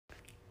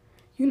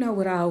You know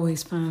what I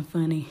always find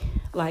funny?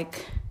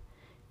 Like,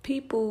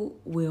 people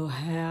will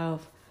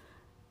have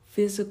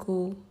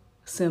physical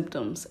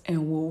symptoms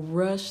and will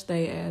rush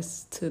their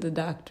ass to the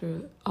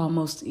doctor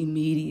almost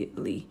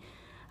immediately.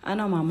 I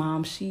know my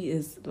mom, she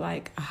is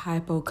like a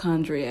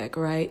hypochondriac,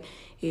 right?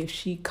 If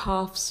she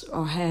coughs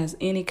or has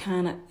any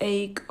kind of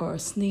ache or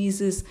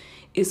sneezes,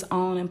 it's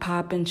on and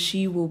popping.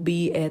 She will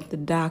be at the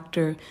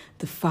doctor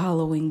the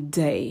following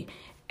day,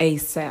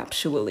 ASAP.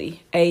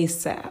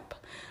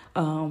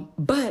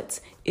 But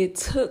it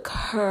took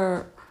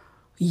her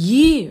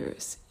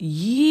years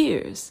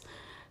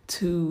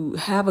to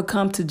have her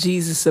come to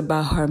Jesus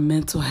about her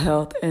mental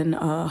health and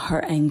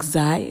her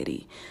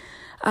anxiety.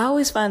 I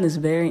always find this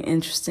very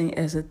interesting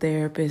as a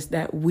therapist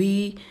that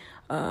we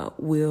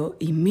will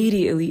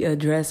immediately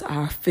address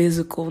our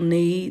physical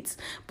needs,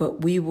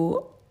 but we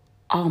will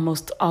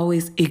almost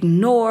always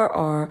ignore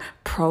or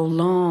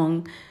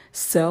prolong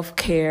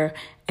self-care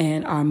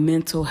and our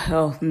mental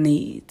health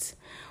needs.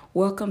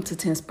 Welcome to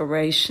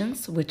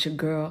Tinspirations with your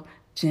girl,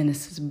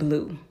 Genesis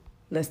Blue.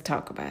 Let's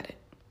talk about it.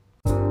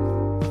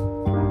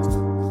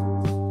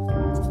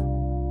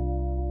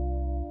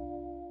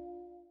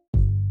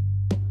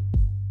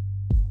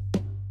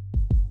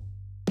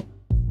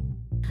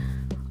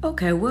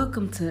 Okay,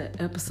 welcome to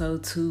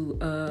episode 2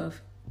 of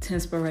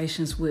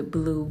Tinspirations with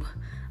Blue.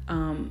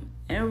 And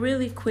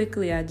really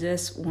quickly, I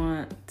just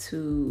want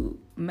to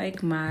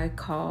make my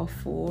call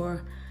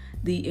for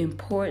the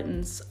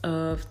importance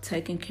of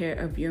taking care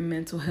of your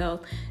mental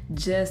health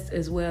just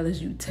as well as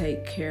you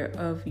take care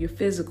of your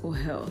physical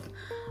health.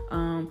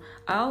 I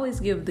always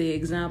give the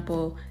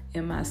example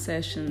in my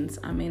sessions.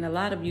 I mean, a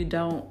lot of you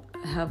don't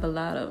have a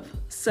lot of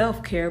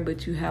self-care,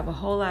 but you have a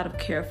whole lot of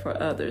care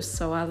for others.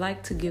 So I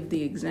like to give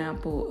the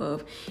example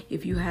of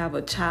if you have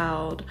a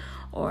child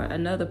or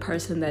another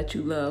person that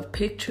you love,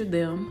 picture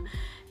them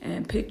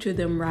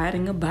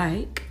riding a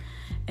bike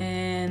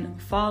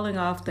and falling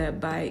off that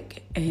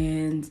bike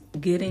and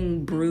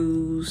getting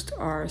bruised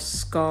or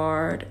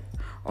scarred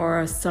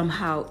or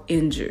somehow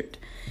injured.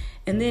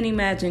 And then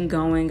imagine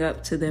going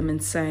up to them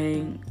and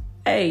saying,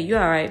 "Hey, you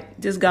all right?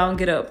 Just go and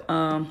get up.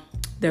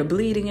 They're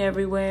bleeding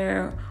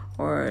everywhere,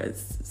 or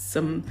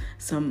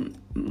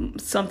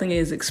something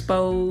is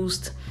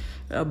exposed,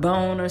 a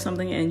bone or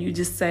something," and you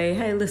just say,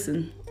 "Hey,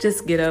 listen,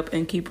 just get up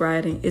and keep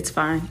riding. It's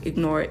fine.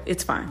 Ignore it.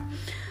 It's fine."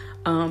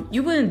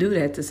 You wouldn't do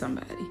that to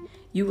somebody.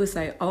 You would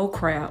say, "Oh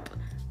crap,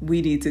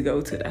 we need to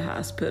go to the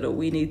hospital.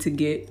 We need to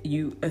get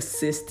you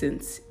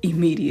assistance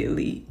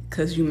immediately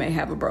because you may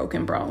have a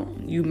broken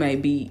bone. You may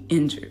be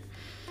injured."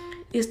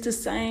 It's the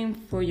same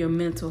for your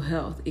mental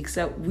health,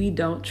 except we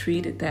don't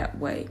treat it that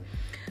way.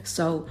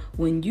 So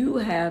when you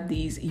have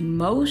these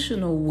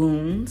emotional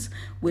wounds,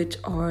 which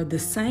are the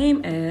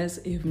same as,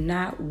 if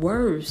not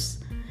worse,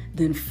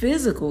 than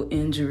physical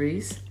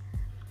injuries,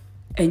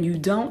 and you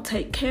don't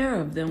take care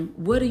of them,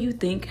 what do you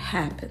think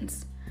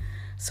happens?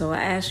 So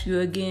I ask you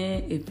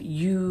again, if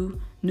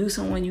you knew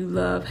someone you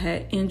love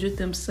had injured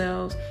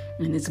themselves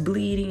and it's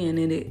bleeding and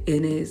it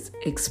is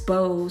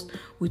exposed,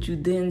 would you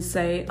then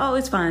say, "Oh,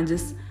 it's fine,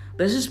 let's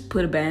just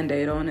put a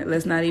Band-Aid on it.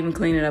 Let's not even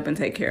clean it up and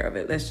take care of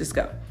it. Let's just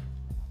go"?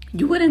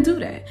 You wouldn't do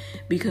that,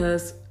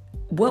 because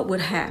what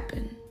would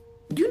happen?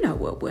 You know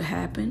what would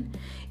happen.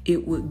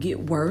 It would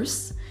get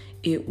worse.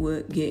 It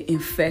would get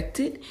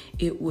infected.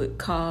 It would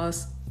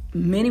cause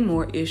many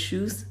more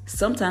issues,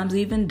 sometimes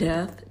even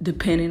death,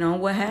 depending on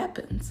what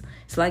happens.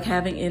 It's like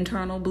having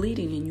internal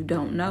bleeding and you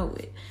don't know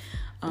it.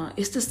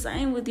 It's the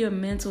same with your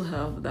mental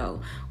health, though.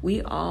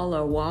 We all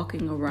are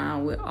walking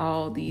around with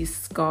all these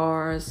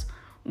scars,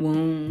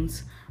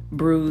 wounds,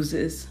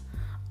 bruises.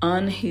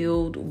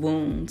 Unhealed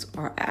wounds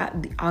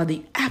are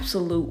the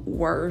absolute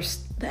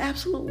worst. The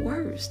absolute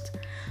worst.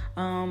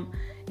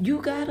 You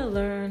gotta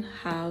learn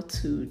how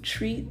to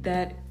treat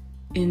that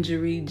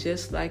injury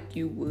just like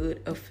you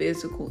would a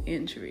physical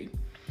injury.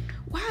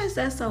 Why is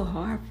that so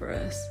hard for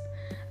us?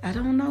 I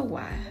don't know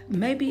why.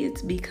 Maybe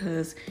it's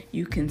because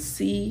you can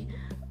see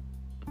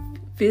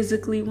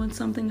physically when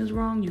something is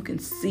wrong. You can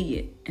see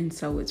it, and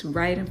so it's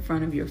right in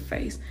front of your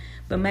face.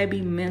 But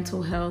maybe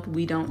mental health,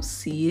 we don't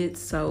see it,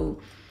 so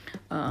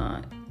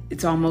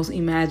it's almost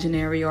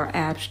imaginary or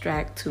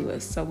abstract to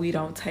us, so we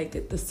don't take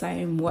it the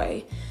same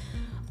way.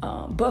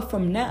 But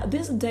from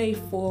this day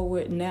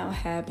forward, now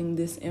having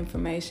this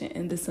information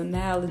and this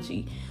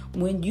analogy,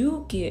 when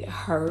you get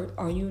hurt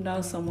or you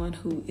know someone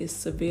who is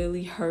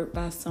severely hurt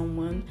by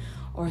someone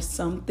or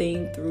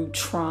something through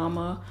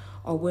trauma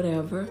or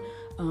whatever,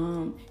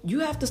 you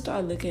have to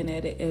start looking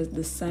at it as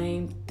the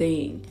same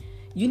thing.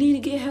 You need to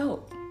get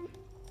help.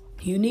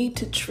 You need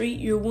to treat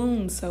your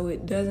wounds so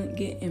it doesn't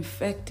get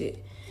infected.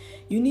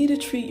 You need to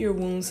treat your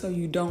wounds so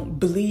you don't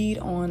bleed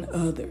on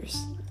others.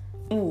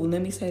 Oh,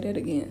 let me say that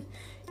again.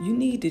 You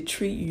need to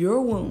treat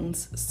your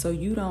wounds so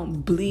you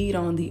don't bleed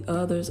on the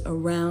others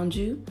around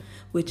you,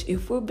 which,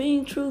 if we're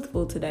being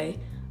truthful today,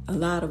 a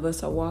lot of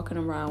us are walking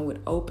around with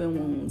open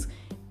wounds.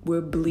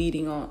 We're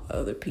bleeding on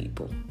other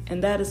people.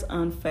 And that is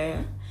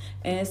unfair.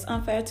 And it's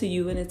unfair to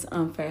you and it's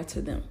unfair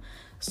to them.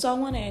 So I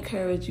want to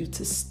encourage you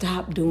to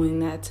stop doing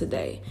that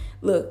today.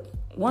 Look,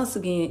 once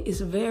again, it's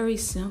very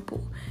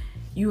simple.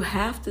 You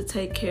have to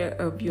take care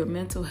of your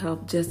mental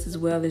health just as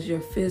well as your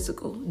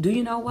physical. Do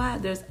you know why?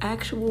 There's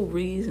actual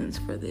reasons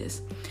for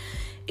this.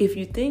 If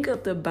you think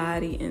of the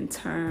body in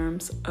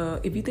terms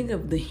of, if you think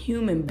of the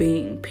human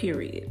being,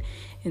 period,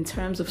 in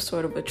terms of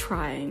sort of a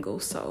triangle.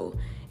 So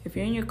if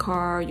you're in your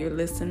car, you're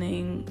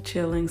listening,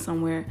 chilling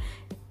somewhere,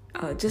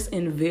 just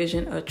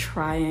envision a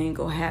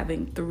triangle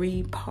having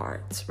 3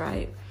 parts,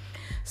 right?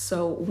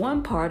 So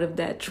one part of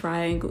that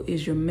triangle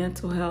is your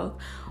mental health.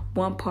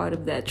 One part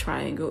of that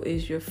triangle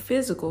is your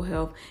physical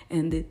health.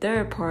 And the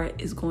third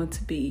part is going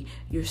to be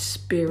your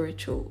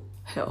spiritual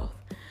health.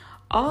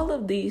 All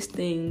of these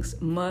things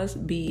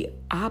must be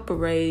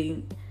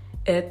operating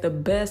at the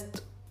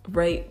best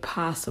rate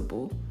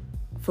possible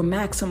for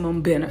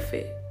maximum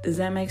benefit. Does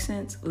that make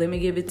sense? Let me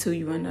give it to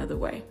you another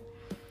way.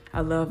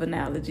 I love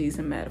analogies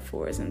and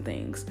metaphors and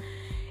things.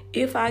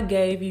 If I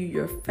gave you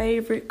your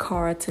favorite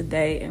car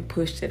today and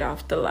pushed it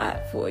off the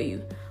lot for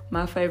you,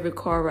 my favorite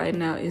car right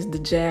now is the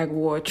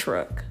Jaguar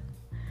truck.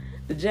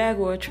 The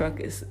Jaguar truck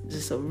is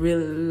just a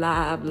really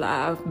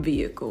live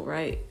vehicle,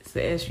 right? The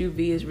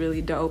SUV is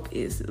really dope.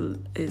 Is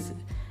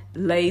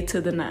laid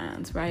to the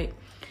nines, right?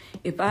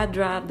 If I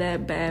drive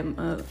that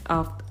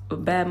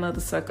bad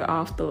mother sucker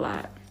off the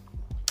lot,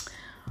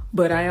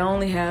 but I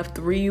only have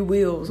 3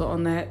 wheels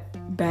on that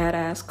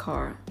badass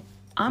car,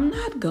 I'm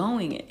not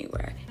going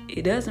anywhere.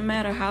 It doesn't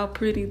matter how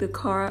pretty the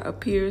car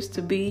appears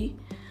to be,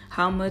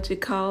 how much it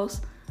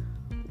costs,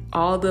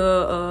 all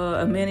the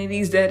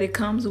amenities that it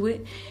comes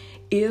with.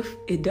 If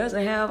it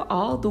doesn't have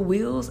all the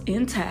wheels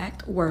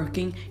intact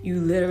working,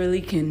 you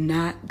literally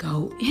cannot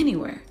go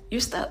anywhere.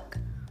 You're stuck,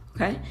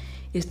 okay?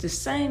 It's the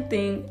same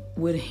thing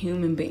with a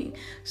human being.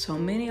 So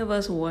many of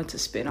us want to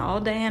spend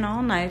all day and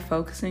all night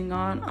focusing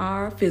on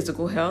our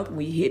physical health.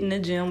 We hitting the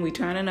gym, we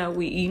turning up,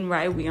 we eating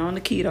right, we on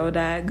the keto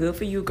diet. Good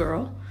for you,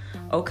 girl.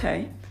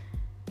 Okay.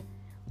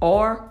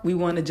 Or we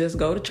want to just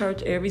go to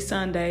church every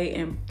Sunday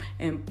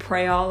and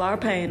pray all our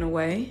pain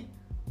away,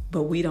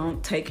 but we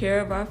don't take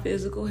care of our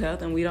physical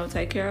health and we don't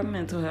take care of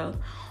mental health.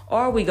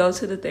 Or we go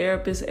to the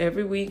therapist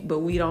every week, but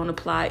we don't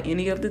apply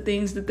any of the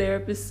things the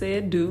therapist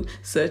said do,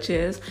 such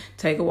as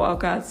take a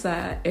walk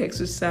outside,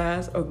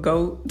 exercise, or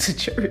go to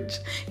church.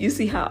 You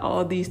see how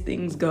all these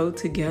things go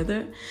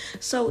together?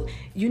 So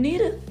you need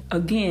to,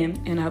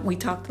 again, and we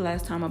talked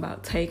last time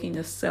about taking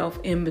a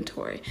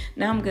self-inventory.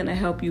 Now I'm going to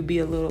help you be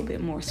a little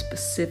bit more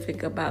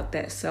specific about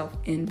that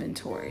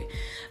self-inventory.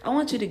 I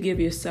want you to give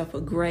yourself a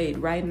grade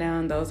right now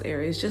in those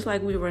areas, just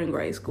like we were in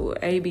grade school,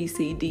 A, B,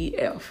 C, D,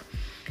 F.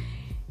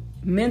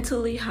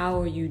 Mentally, how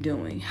are you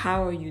doing?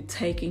 How are you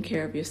taking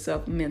care of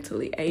yourself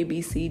mentally? A,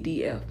 B, C,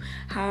 D, F.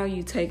 How are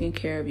you taking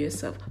care of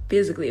yourself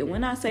physically? And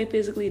when I say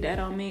physically, that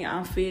don't mean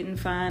I'm fit and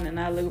fine and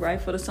I look right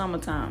for the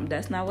summertime.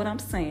 That's not what I'm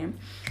saying.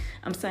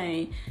 I'm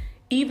saying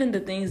even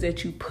the things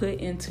that you put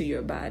into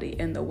your body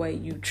and the way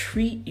you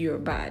treat your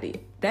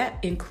body,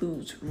 that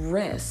includes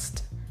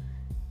rest,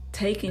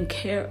 taking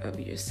care of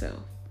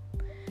yourself.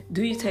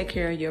 Do you take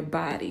care of your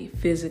body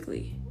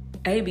physically?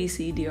 A, B,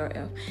 C, D, or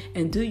F.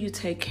 And do you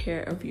take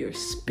care of your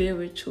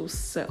spiritual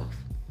self,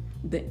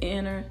 the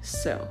inner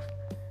self,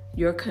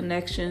 your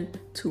connection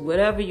to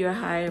whatever your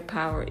higher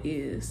power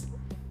is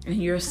and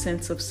your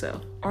sense of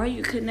self? Are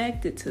you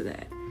connected to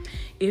that?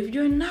 If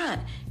you're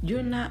not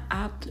getting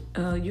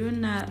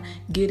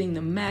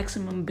the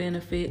maximum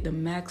benefit, the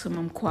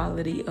maximum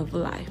quality of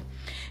life.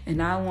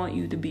 And I want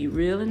you to be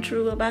real and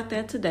true about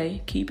that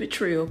today. Keep it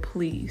real,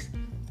 please.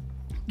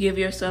 Give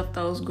yourself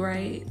those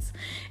grades.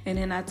 And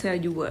then I tell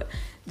you what,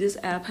 this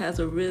app has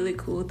a really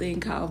cool thing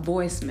called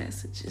voice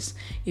messages.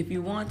 If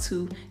you want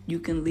to, you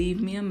can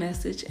leave me a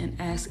message and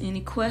ask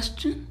any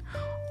question.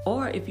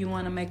 Or if you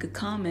want to make a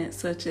comment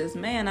such as,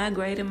 man, I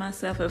graded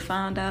myself and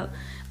found out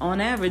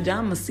on average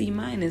I'm a C-,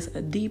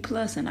 a D+,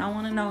 and I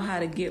want to know how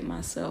to get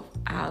myself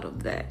out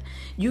of that.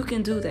 You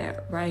can do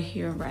that right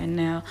here, right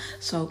now.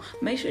 So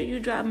make sure you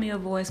drop me a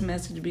voice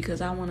message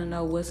because I want to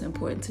know what's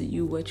important to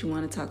you, what you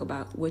want to talk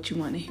about, what you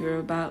want to hear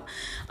about.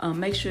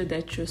 Make sure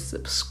that you're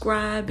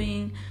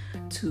subscribing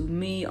to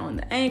me on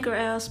the Anchor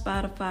app,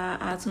 Spotify,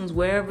 iTunes,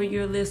 wherever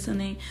you're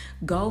listening.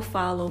 Go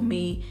follow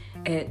me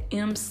at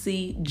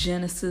MC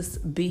Genesis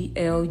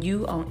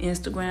BLU on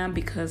Instagram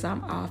because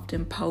I'm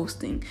often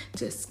posting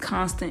just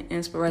constant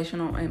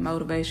inspirational and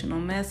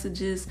motivational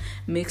messages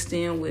mixed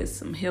in with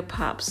some hip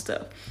hop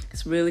stuff.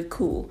 It's really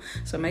cool.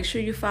 So make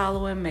sure you're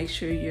following, make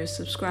sure you're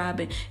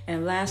subscribing,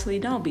 and lastly,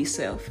 don't be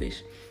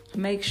selfish.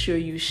 Make sure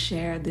you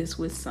share this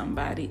with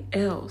somebody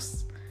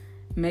else.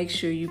 Make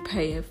sure you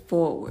pay it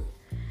forward.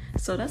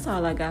 So that's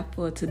all I got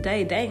for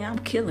today. Dang, I'm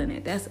killing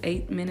it. That's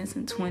 8 minutes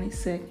and 20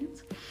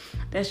 seconds.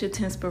 That's your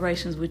 10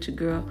 inspirations with your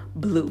girl,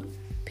 Blue.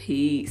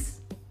 Peace.